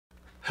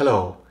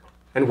Hello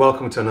and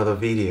welcome to another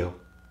video.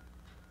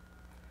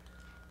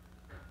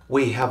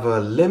 We have a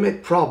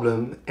limit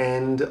problem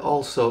and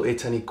also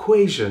it's an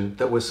equation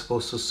that we're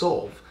supposed to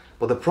solve.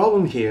 But the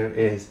problem here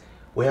is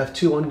we have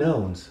two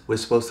unknowns. We're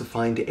supposed to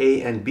find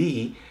A and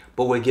B,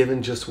 but we're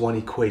given just one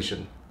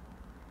equation.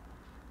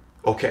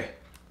 Okay,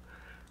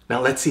 now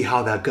let's see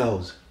how that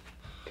goes.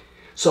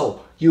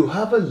 So you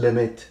have a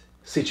limit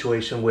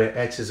situation where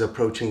x is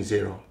approaching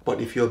 0.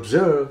 But if you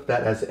observe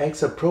that as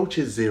x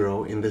approaches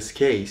 0 in this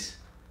case,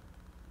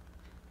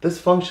 this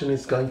function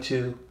is going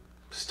to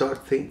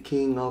start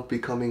thinking of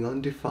becoming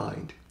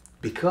undefined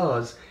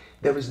because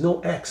there is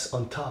no x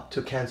on top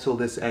to cancel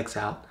this x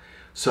out.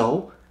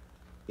 So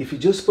if you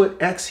just put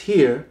x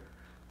here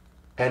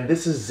and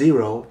this is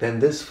 0, then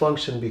this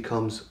function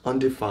becomes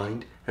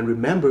undefined. And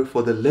remember,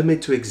 for the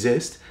limit to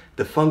exist,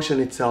 the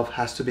function itself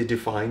has to be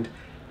defined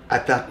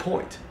at that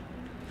point.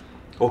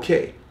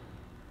 Okay,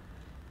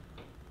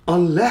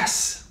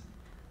 unless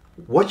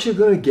what you're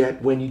going to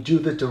get when you do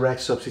the direct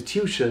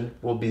substitution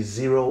will be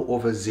 0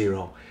 over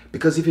 0.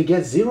 Because if you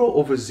get 0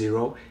 over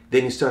 0,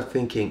 then you start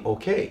thinking,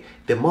 okay,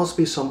 there must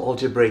be some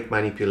algebraic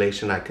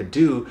manipulation I could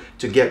do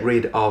to get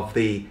rid of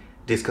the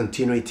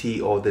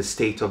discontinuity or the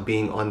state of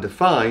being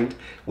undefined,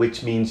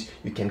 which means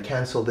you can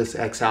cancel this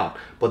x out.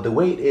 But the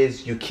way it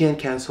is, you can't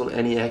cancel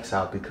any x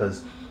out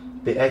because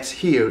the x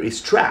here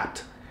is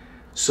trapped.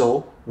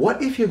 So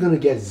what if you're going to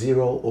get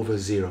 0 over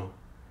 0?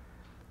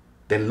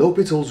 Then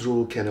L'Hopital's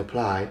rule can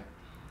apply.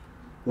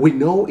 We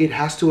know it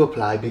has to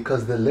apply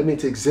because the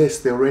limit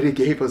exists. They already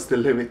gave us the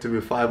limit to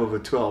be 5 over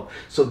 12.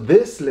 So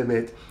this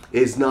limit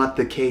is not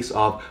the case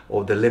of,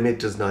 or the limit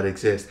does not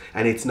exist,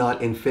 and it's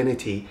not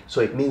infinity. So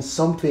it means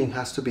something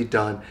has to be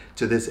done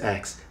to this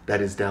x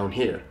that is down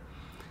here.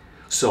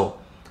 So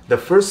the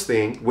first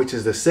thing, which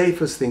is the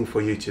safest thing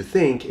for you to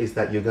think, is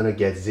that you're going to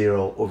get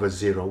 0 over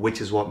 0, which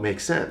is what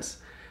makes sense.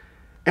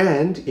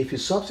 And if you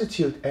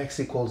substitute x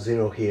equals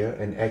 0 here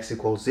and x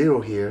equals 0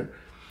 here,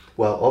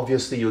 well,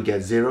 obviously you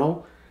get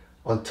 0.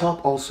 On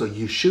top also,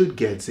 you should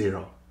get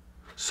 0.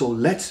 So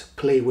let's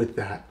play with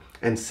that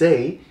and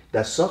say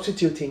that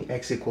substituting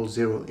x equals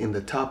 0 in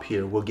the top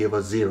here will give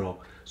us 0.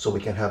 So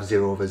we can have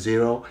 0 over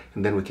 0,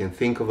 and then we can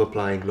think of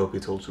applying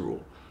L'Hopital's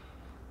rule.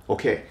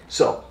 Okay,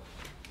 so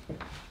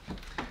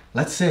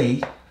let's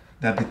say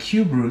that the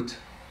cube root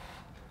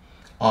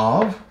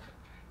of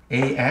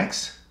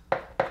ax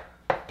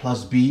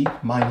plus b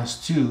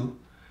minus 2,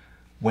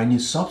 when you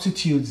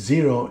substitute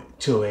 0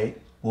 to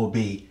it, will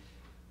be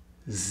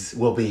this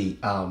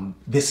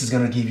is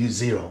going to give you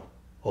 0.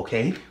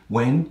 Okay,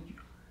 when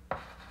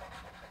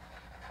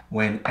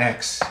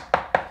x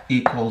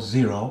equals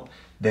 0,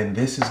 then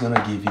this is going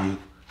to give you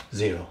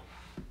 0.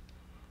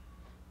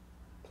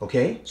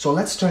 Okay, so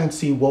let's try and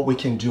see what we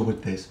can do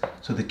with this.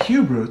 So the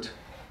cube root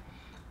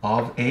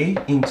of a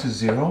into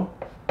 0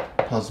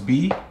 plus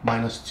b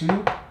minus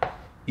 2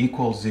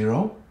 equals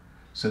 0.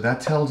 So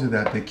that tells you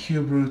that the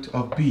cube root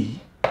of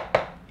b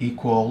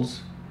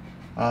equals,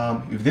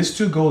 if this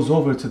 2 goes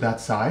over to that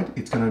side,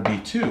 it's going to be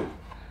 2.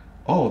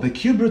 Oh, the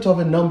cube root of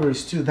a number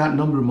is 2. That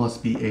number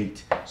must be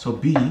 8. So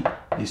b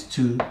is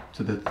 2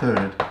 to the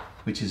third,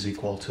 which is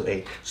equal to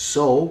 8.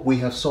 So we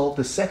have solved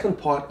the second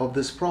part of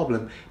this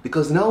problem,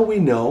 because now we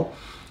know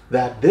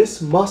that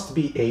this must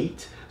be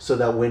 8, so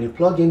that when you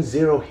plug in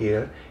 0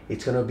 here,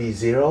 it's going to be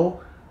 0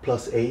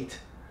 plus 8.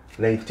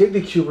 And then if you take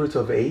the cube root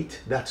of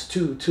 8, that's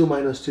 2. 2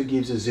 minus 2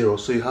 gives you 0.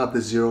 So you have the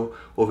 0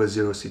 over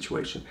 0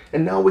 situation.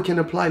 And now we can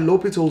apply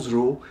L'Hopital's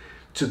rule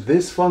to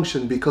this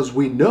function because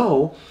we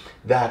know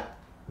that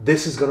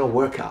this is going to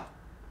work out.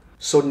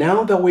 So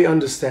now that we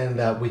understand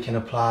that we can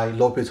apply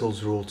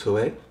L'Hopital's rule to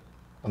it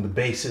on the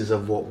basis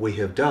of what we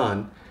have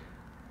done,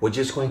 we're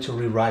just going to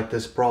rewrite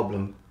this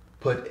problem,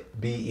 put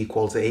b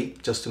equals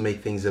 8 just to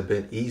make things a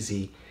bit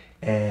easy,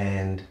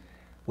 and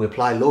we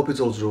apply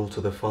L'Hopital's rule to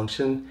the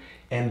function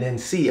and then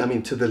see,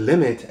 to the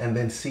limit, and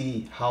then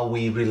see how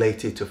we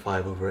relate it to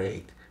 5 over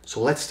 8. So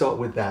let's start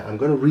with that. I'm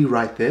going to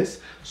rewrite this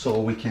so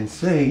we can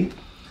say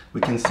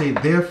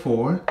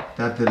therefore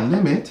that the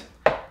limit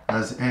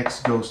as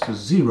x goes to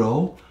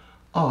 0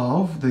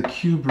 of the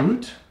cube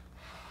root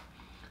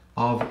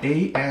of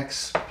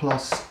ax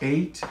plus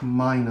 8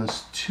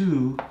 minus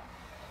 2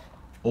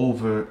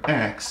 over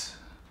x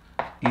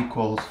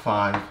equals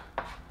 5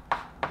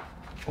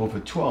 over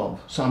 12.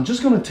 So I'm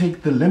just going to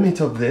take the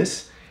limit of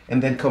this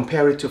and then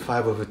compare it to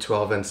 5 over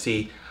 12 and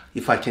see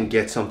if I can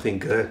get something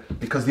good.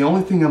 Because the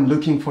only thing I'm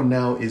looking for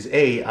now is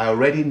a. I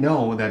already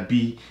know that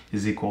b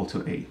is equal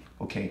to 8.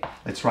 Okay,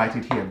 let's write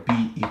it here.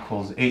 b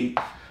equals 8.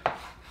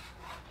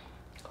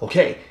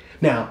 Okay,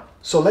 now,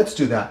 so let's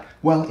do that.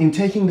 Well, in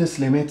taking this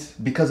limit,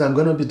 because I'm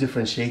going to be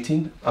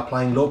differentiating,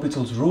 applying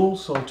L'Hopital's rule.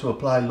 So to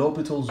apply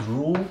L'Hopital's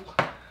rule,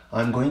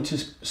 I'm going to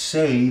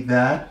say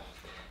that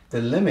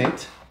the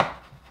limit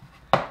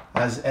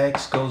as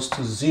x goes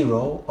to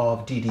 0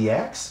 of d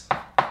dx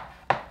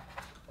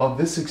of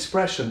this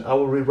expression, I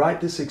will rewrite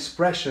this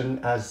expression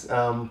as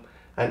an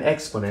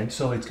exponent.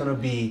 So it's going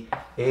to be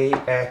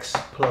ax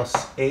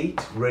plus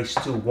 8 raised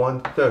to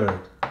 1/3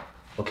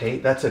 Okay,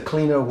 that's a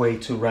cleaner way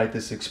to write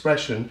this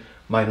expression,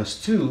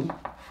 minus 2.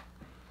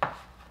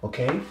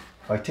 Okay,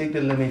 if I take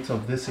the limit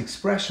of this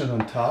expression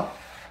on top,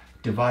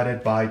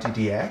 divided by the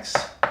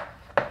dx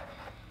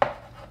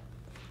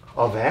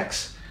of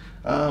x,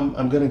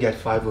 I'm going to get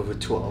 5 over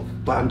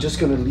 12. But I'm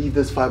just going to leave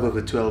this 5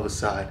 over 12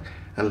 aside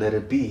and let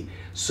it be.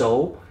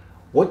 So,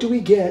 what do we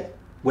get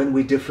when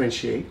we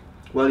differentiate?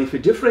 Well, if you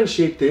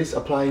differentiate this,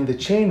 applying the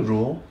chain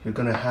rule, you're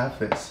going to have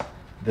this.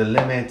 The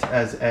limit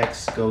as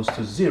x goes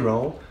to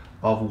 0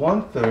 of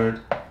 1/3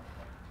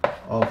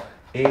 of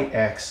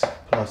ax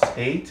plus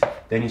 8.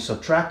 Then you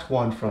subtract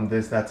 1 from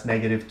this, that's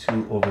negative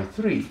 2 over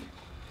 3.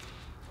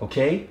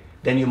 Okay?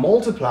 Then you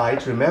multiply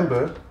it,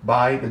 remember,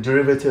 by the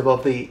derivative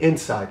of the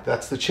inside.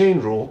 That's the chain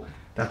rule.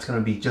 That's going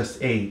to be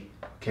just a.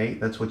 Okay?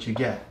 That's what you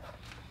get.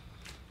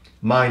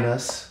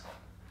 Minus,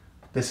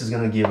 this is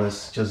going to give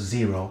us just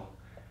 0.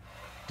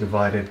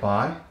 Divided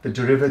by, the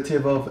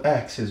derivative of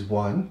x is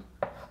 1.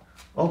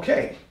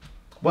 Okay,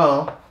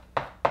 well,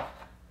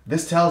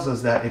 this tells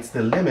us that it's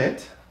the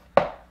limit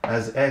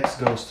as x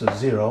goes to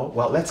 0.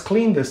 Well, let's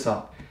clean this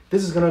up.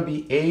 This is going to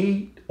be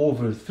a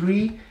over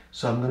 3,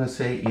 so I'm going to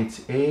say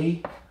it's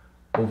a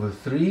over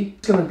 3.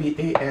 It's going to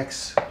be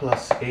ax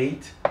plus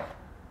 8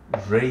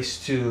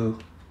 raised to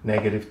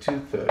negative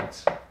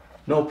 2/3.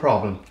 No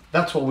problem.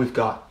 That's what we've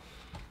got.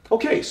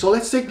 Okay, so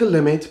let's take the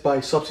limit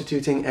by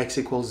substituting x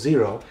equals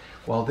 0.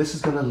 Well, this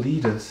is going to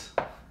lead us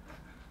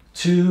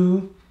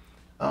to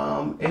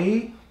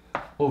a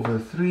over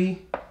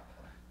 3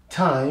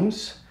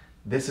 times,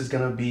 this is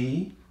going to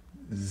be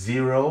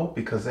 0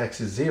 because x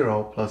is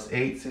 0 plus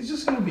 8. So it's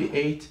just going to be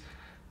 8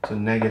 to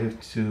negative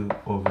 2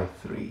 over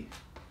 3.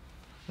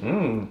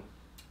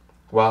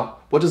 Well,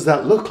 what does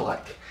that look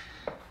like?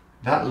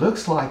 That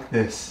looks like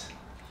this.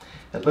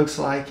 It looks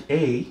like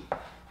a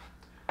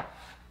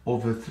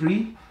over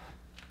 3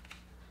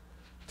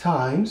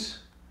 times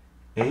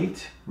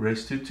 8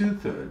 raised to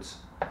 2/3.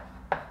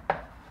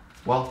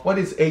 Well, what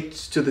is 8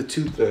 to the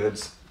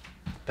 2/3?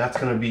 That's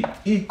going to be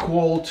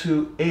equal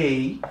to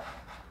a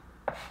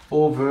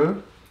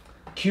over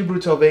cube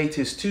root of 8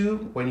 is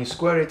 2. When you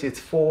square it, it's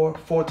 4.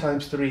 4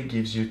 times 3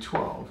 gives you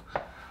 12.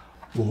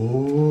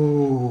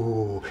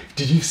 Oh,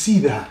 did you see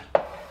that?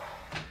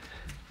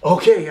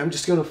 Okay, I'm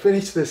just going to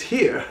finish this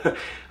here.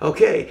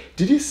 Okay,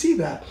 did you see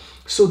that?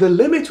 So the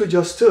limit we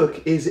just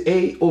took is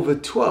a over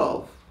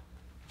 12.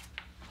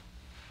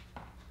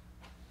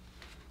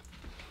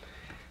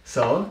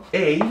 So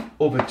a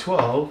over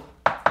 12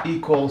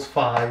 equals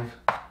 5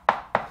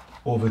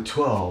 over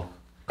 12.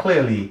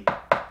 Clearly,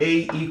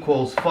 a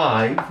equals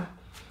 5.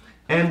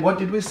 And what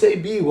did we say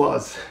b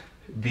was?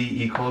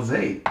 b equals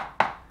 8.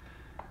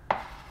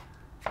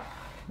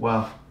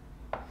 Well,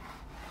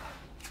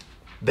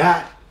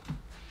 that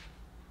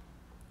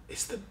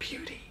is the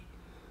beauty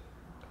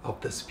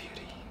of this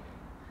beauty.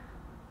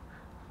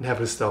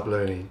 Never stop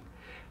learning.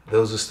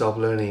 Those who stop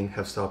learning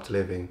have stopped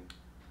living.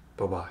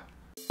 Bye-bye.